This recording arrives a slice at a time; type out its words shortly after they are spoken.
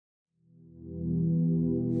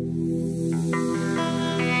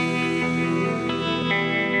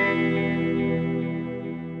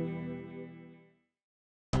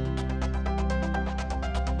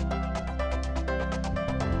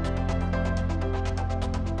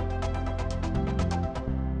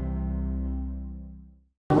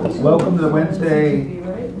Welcome to the Wednesday,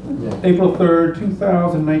 April 3rd,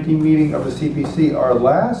 2019 meeting of the CPC, our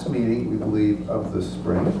last meeting, we believe, of the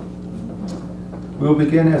spring. We'll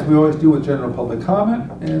begin, as we always do, with general public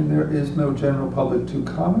comment, and there is no general public to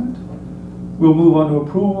comment. We'll move on to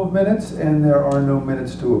approval of minutes, and there are no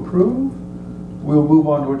minutes to approve. We'll move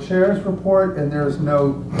on to a chair's report, and there's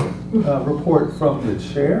no report from the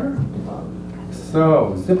chair.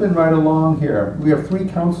 So, zipping right along here. We have 3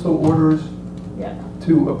 council orders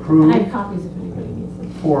to approve. I have copies if anybody needs them.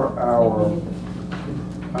 For our,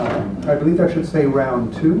 I believe I should say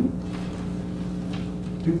round 2,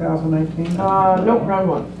 2019? Nope, round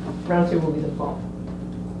 1. Round 2 will be the fall.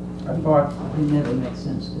 I thought. It never makes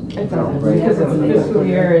sense to me. It doesn't, because it's a fiscal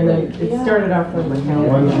year and then it started off from the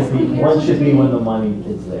calendar. One should be when the money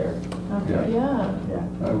is there. Okay. Yeah.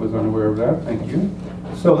 I was unaware of that, thank you.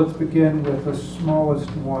 So let's begin with the smallest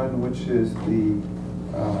one, which is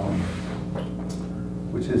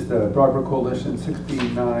the Broadband Coalition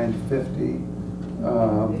 6950.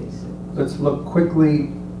 Let's look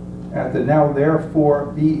quickly at the now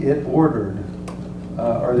therefore be it ordered.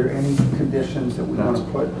 Are there any conditions that we want to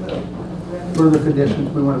put, further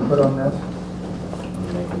conditions we want to put on this?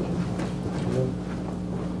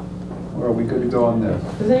 Or are we good to go on this?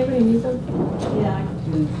 Does anybody need them? Yeah, I could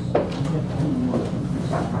use.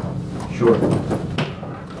 Sure.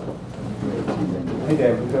 Hey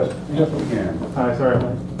Dave, just we can. Hi, sorry.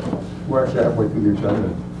 We're actually halfway through the agenda.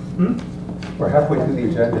 We're halfway through the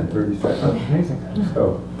agenda in 30 seconds. Amazing.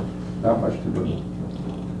 So, not much to do.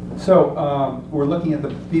 So, we're looking at the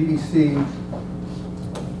BBC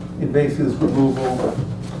invasives removal.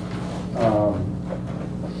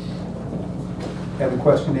 And the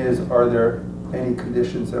question is, are there any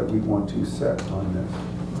conditions that we want to set on this?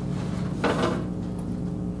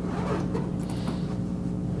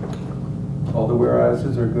 All the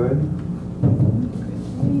whereases are good?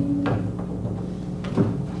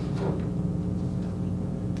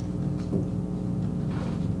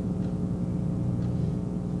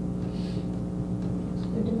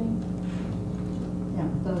 Good to me. Yeah,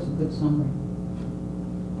 that was a good summary.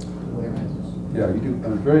 Whereas. Yeah, you do a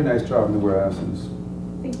very nice job in the whereases,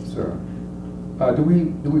 Thank you. sir. Do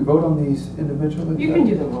we vote on these individually? You can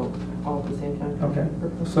do them all at the same time. Okay,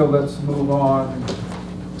 so let's move on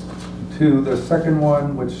to the second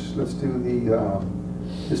one, which let's do the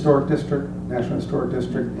Historic District, National Historic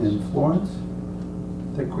District in Florence.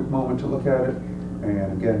 Take a quick moment to look at it,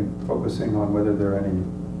 and again, focusing on whether there are any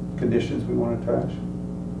conditions we want to attach.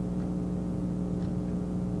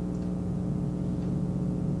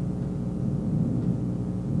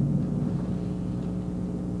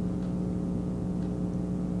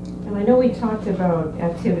 And I know we talked about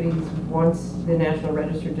activities once the National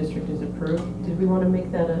Register District is approved. Did we want to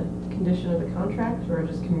make that a condition of the contract or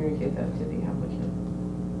just communicate that to the applicant?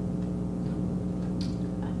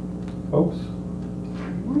 Folks?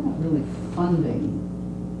 We're not really funding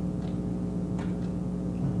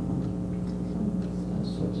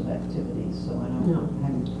those sorts of activities, so I don't, No.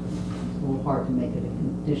 it's a little hard to make it a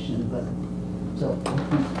condition, but, so I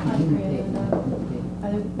think I agree communicate with that that. would be.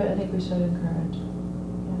 But I think we should encourage.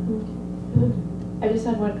 Okay. I just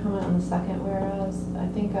had one comment on the second whereas. I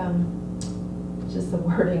think just the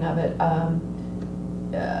wording of it,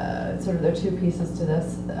 sort of there are 2 pieces to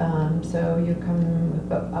this. So you come,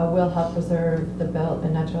 will help preserve the built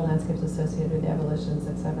and natural landscapes associated with the abolitions,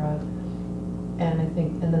 etc. And I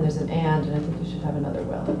think, and then there's an and I think you should have another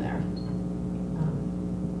will in there.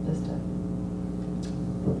 Just to.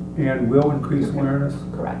 And will increase awareness?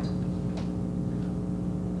 Correct.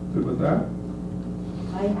 Good with that?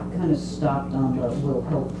 I kind of stopped on the will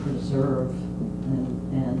help preserve,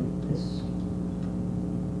 and this,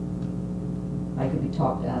 I could be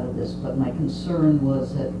talked out of this, but my concern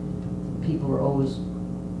was that people are always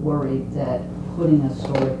worried that putting a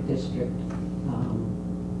historic district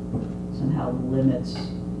somehow limits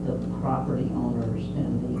the property owners,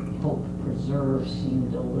 and the hope preserve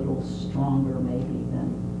seemed a little stronger maybe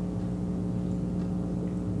than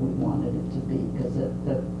we wanted it to be, because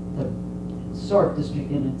the historic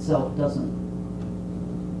district in itself doesn't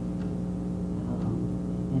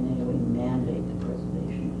in any way mandate the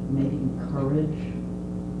preservation. Maybe encourage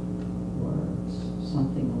or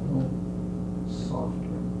something a little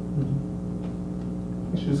softer.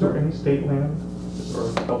 Is there any state land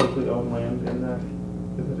or publicly owned land in the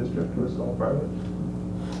district, or is it all private?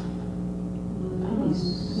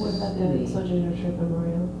 What about the Sojourner Truth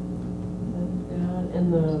Memorial? And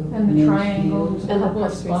the Main triangles Street. and the Public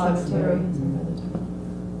Park Street spots, Cemetery.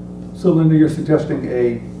 So Linda, you're suggesting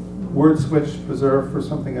a word switch, preserve, for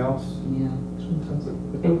something else? Yeah,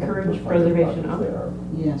 Encourage preservation of.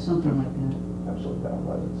 yeah, something like that. I absolutely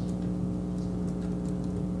valid reasons.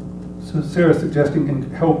 So Sarah's suggesting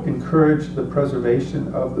help encourage the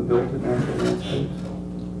preservation of the built and natural landscapes.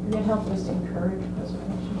 And it helps us encourage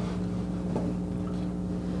preservation.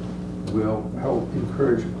 Will help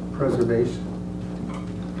encourage preservation.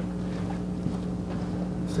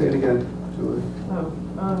 Say it again, Julie.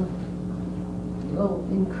 Will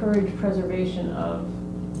encourage preservation of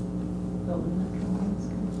built and natural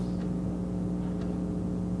landscapes.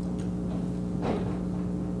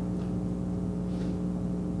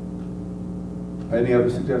 Any other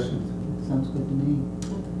suggestions? Sounds good to me.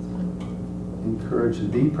 Encourage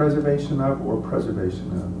the preservation of or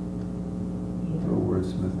preservation of. No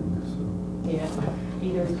wordsmithing this. Yeah,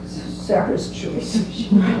 either. Sarah's choice.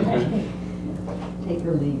 Take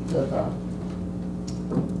or leave the.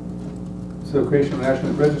 So creation of a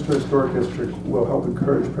National Register Historic District will help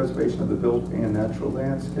encourage preservation of the built and natural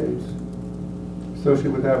landscapes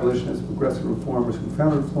associated with abolitionists, progressive reformers who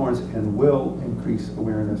founded Florence, and will increase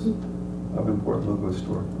awareness of important local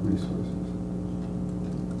historic resources.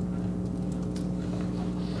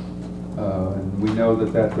 And we know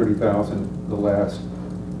that 30,000, the last,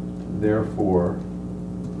 therefore,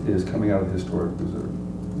 is coming out of the historic reserve.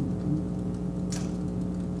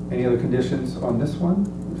 Any other conditions on this one?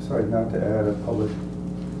 We decided not to add a public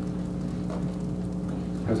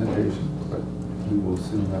presentation, but we will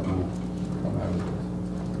assume that will come out of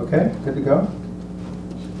this. Okay, good to go?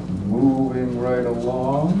 Moving right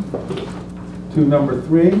along to number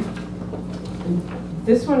 3.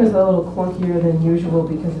 This one is a little clunkier than usual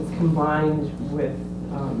because it's combined with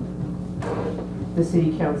the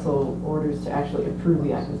city council orders to actually approve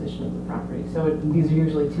the acquisition of the property. So these are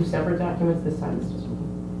usually 2 separate documents. This time it's just one.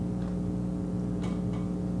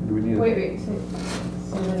 Do we need Wait.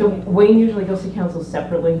 So Wayne usually goes to council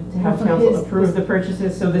separately to have council approve the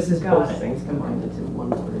purchases. So this is both things combined into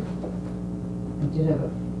one order. I did have a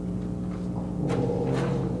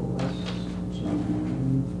question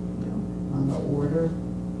on the order.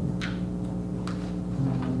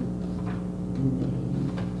 In the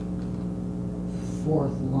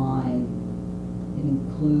 4th line, it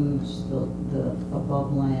includes the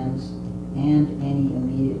above lands and any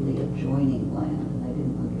immediately adjoining land, and I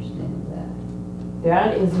didn't understand that. That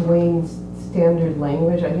is Wayne's standard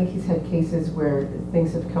language. I think he's had cases where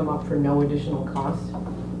things have come up for no additional cost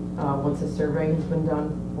once a survey has been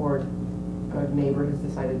done or a neighbor has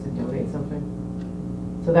decided to donate something.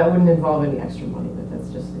 So that wouldn't involve any extra money, but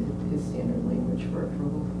that's just his standard language for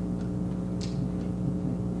approval.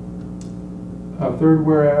 third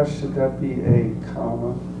whereas, should that be a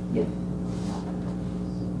comma? Yes.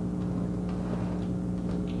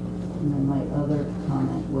 And then my other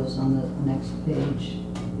comment was on the next page,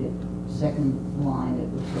 the 2nd line, it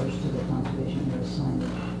refers to the conservation area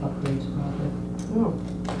signage upgrades project. Oh.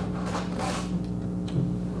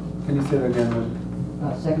 Can you say that again?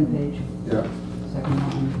 2nd page, Yeah. 2nd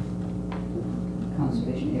line,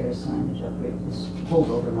 conservation area signage upgrade, this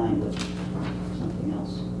holdover language, something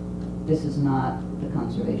else. This is not the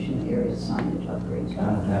conservation area signage upgrades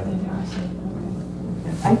project.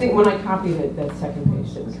 I think when I copied it, that second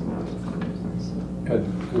page didn't come out. Good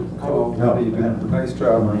call. No. You did a nice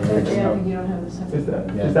job on Yeah, fixing Yeah, I up. think you don't have the second. Is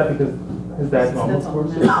that because, has that gone That's before all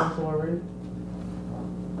city now. council already?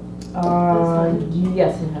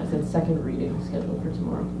 Yes, it has. It's second reading scheduled for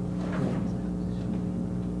tomorrow.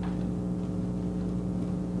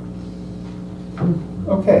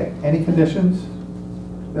 Okay, any conditions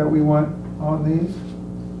that we want on these?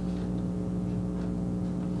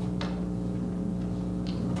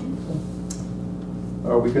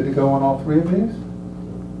 Are we good to go on all 3 of these?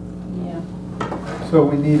 Yeah. So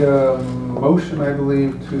we need a motion, I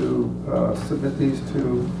believe, to submit these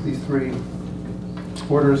 3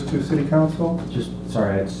 orders to City Council. Just,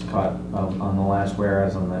 sorry, I just caught on the last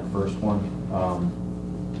whereas on that first one.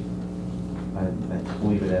 I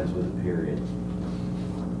believe it ends with a period.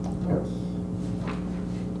 Yes.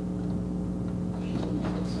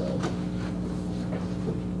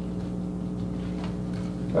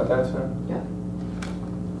 Got that, sir? Yeah.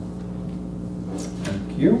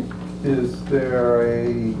 Thank you. Is there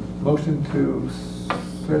a motion to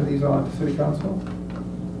send these on to City Council?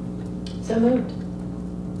 So moved.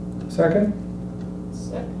 Second?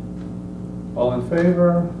 Second. All in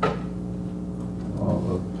favor?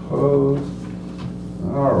 All opposed?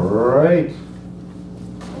 All right.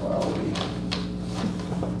 Wowie.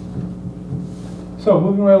 So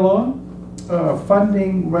moving right along,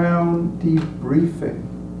 funding round debriefing.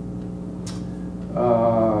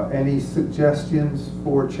 Any suggestions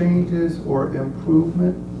for changes or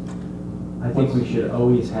improvement? I think we should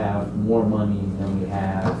always have more money than we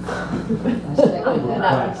have I second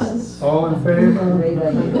that. requests. All in favor? Great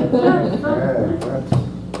idea.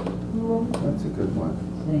 Okay, that's a good one.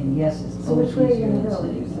 Saying yes is So which always way are you easier gonna than go?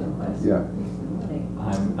 saying no. Yeah.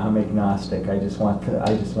 I'm agnostic, I just want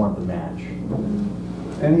the match.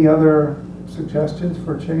 Any other suggestions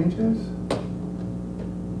for changes?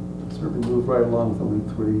 Certainly move right along with only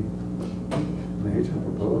 3 major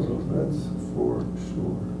proposals, that's for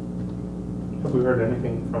sure. Have we heard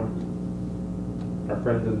anything from our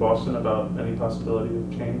friends in Boston about any possibility of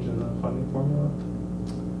change in the funding formula?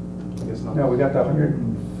 I guess not. No, we got the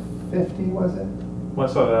 150, was it? Well,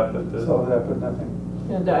 I saw that, but Saw that, but nothing.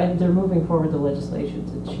 Yeah, they're moving forward the legislation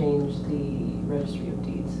to change the registry of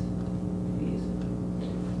deeds fees.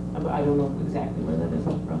 I don't know exactly where that is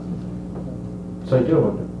in the process. So I do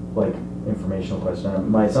have like informational question.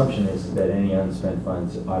 My assumption is that any unspent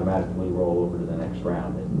funds automatically roll over to the next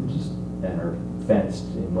round and are fenced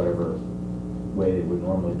in whatever way they would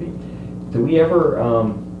normally be. Do we ever,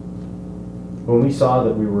 when we saw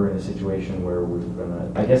that we were in a situation where we were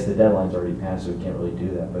gonna, I guess the deadline's already passed, so we can't really do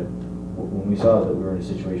that, but when we saw that we were in a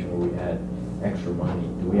situation where we had extra money,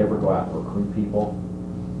 do we ever go out and recruit people?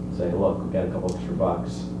 Say, look, we got a couple extra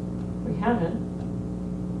bucks. We haven't.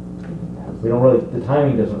 We don't really, the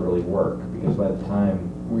timing doesn't really work, because by the time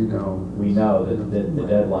We know. we know that the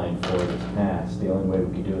deadline for it is passed, the only way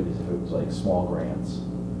we could do it is if it was like small grants.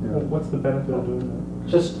 Yeah. Well, what's the benefit of doing that?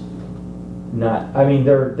 Just not, I mean,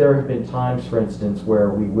 there have been times, for instance, where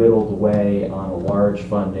we whittled away on a large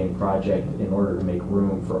funding project in order to make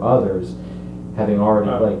room for others, having already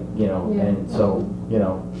Yeah. and so,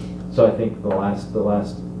 so I think the last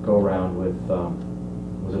go-around with,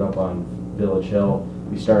 was it up on Village Hill?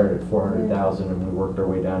 We started at 400,000 and we worked our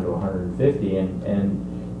way down to 150, and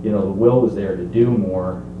the will was there to do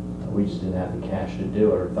more. We just didn't have the cash to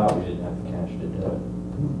do it, or thought we didn't have the cash to do it.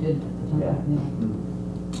 We did at the time,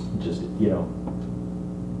 Just,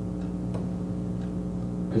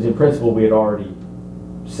 because in principle, we had already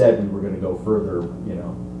said we were going to go further,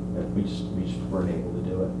 and we just weren't able to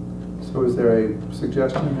do it. So is there a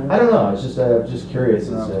suggestion here? I don't know, it's just, I'm just curious.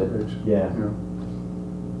 An It's observation. yeah.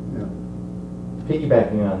 Yeah.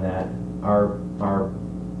 Piggybacking on that, our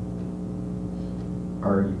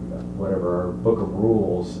whatever, our book of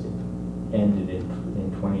rules ended in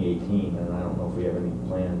 2018, and I don't know if we have any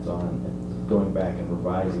plans on going back and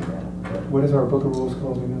revising that. But What is our book of rules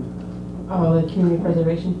called again? Oh, the community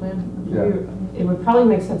preservation plan? Yeah. It would probably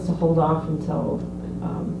make sense to hold off until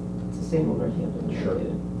Sustainable Northampton is Sure.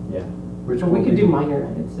 updated. yeah, Which But we will could be- do minor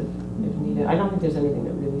edits if needed. I don't think there's anything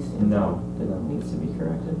that really stands No, out that no. needs to be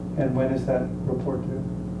corrected. And when is that report due?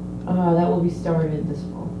 That will be started this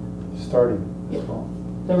fall. Starting this Yeah. fall.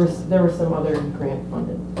 There were some other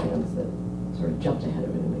grant-funded plans that sort of jumped ahead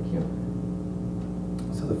of it in the queue.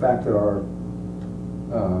 So the fact that our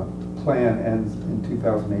plan ends in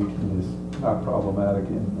 2018 is not problematic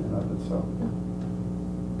in and of itself.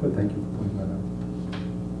 But thank you for pointing that out.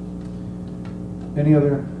 Any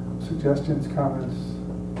other suggestions, comments,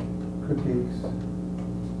 critiques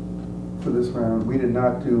for this round? We did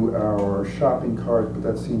not do our shopping cart, but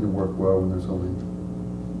that seemed to work well when there's only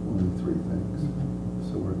 3 things.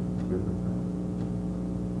 So we're good with that.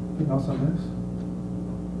 Anything else on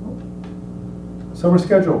this? Summer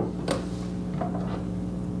schedule.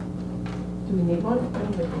 Do we need one? I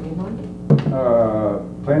don't think we need one.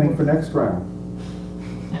 Planning for next round.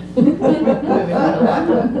 Moving right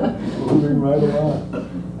along. Moving right along.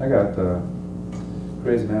 I got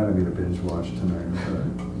Grey's Anatomy to binge watch tonight.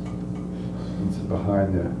 It's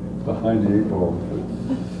behind the 8 ball.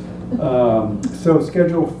 So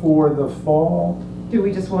schedule for the fall. Do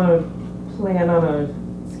we just want to plan on a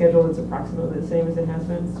schedule that's approximately the same as it has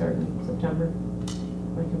been, starting in September?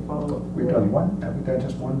 I can follow up. We've done one. Have we done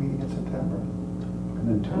just one meeting in September, and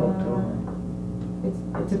then 2 October? It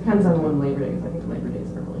depends on when Labor Day is. I think Labor Day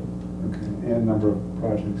is early. Okay, and number of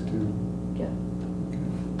projects too. Yeah. Okay.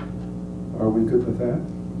 Are we good with that?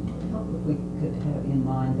 We could have in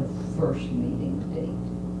mind the first meeting date.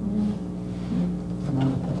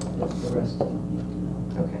 None of the rest of them need to know.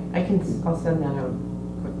 Okay, I'll send that out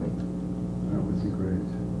quickly. That would be great.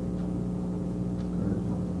 Good.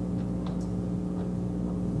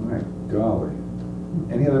 All right, golly.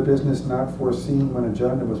 Any other business not foreseen when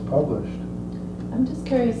agenda was published? I'm just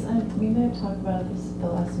curious, we may have talked about this at the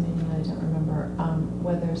last meeting, and I don't remember,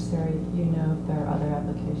 whether, Sarah, if there are other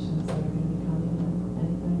applications that are going to be coming in,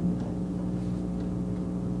 anything?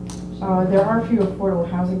 There are a few affordable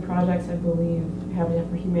housing projects, I believe. Habitat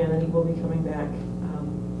for Humanity will be coming back,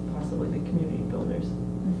 possibly the community builders,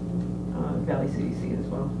 Valley CDC as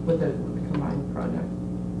well, with the combined project.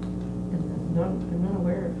 And then I'm not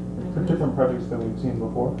aware of. For different projects that we've seen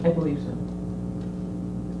before. I believe so.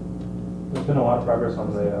 There's been a lot of progress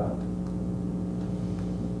on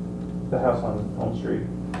the house on Home Street.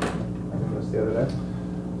 I think that's the other day.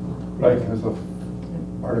 Right, there's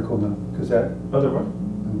an article in the Gazette, Other one?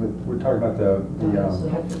 and we're talking about the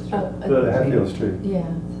Hatfield Street. Yeah.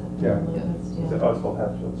 Yeah. Is it Oswald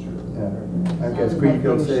Hatfield Street? Yeah, I guess Sounded like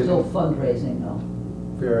Greenfield they were still Savings, fundraising though.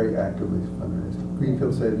 very actively fundraising.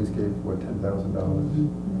 Greenfield Savings gave, what, $10,000?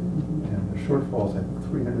 And the shortfall's, I think,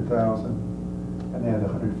 300,000. And they had a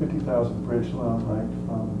 150,000 bridge loan, right,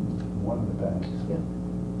 from one of the banks. Yeah.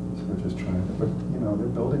 So we're just trying to, but, you know,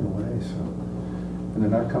 they're building away, so. And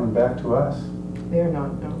they're not coming back to us, They are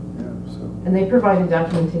not, no. yeah, so. And they provided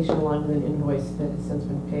documentation along with an invoice that has since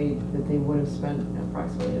been paid, that they would have spent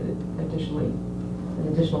approximately an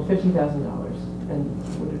additional $50,000 and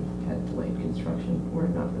would have had delayed construction were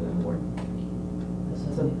it not for that award. The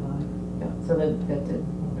 75. Yeah, so that did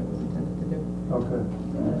what it was intended to do. Okay.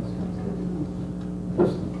 Yeah, that's good to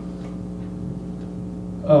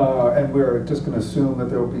know. And we're just gonna assume that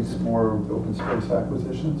there will be some more open space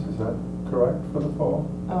acquisitions, is that correct, for the fall?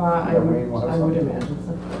 I That Wayne will have would something? imagine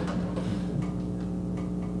so.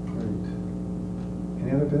 Great.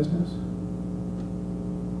 Any other business?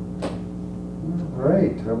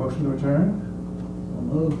 Great, a motion to adjourn, So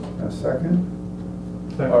moved. a second.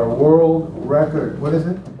 Second. Our world record, what is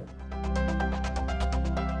it?